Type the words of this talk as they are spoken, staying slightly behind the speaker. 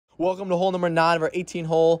Welcome to hole number 9 of our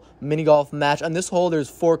 18-hole mini golf match. On this hole,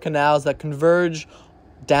 there's 4 canals that converge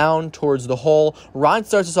down towards the hole. Ryan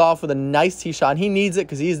starts us off with a nice tee shot, and he needs it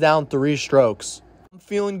because he's down 3 strokes. I'm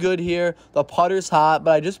feeling good here. The putter's hot,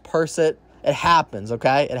 but I just purse it. It happens,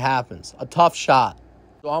 okay? It happens. A tough shot.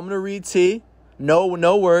 So I'm going to re-tee. No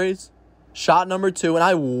worries. Shot number 2, and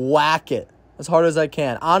I whack it as hard as I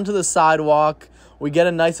can. Onto the sidewalk. We get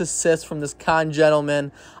a nice assist from this kind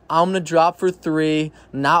gentleman. I'm going to drop for 3,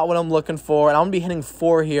 not what I'm looking for, and I'm going to be hitting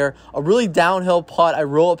 4 here. A really downhill putt. I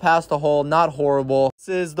roll it past the hole, not horrible. This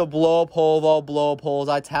is the blow-up hole of all blow-up holes.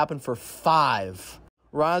 I tap in for 5.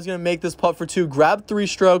 Ryan's going to make this putt for 2, grab 3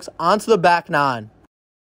 strokes, onto the back 9.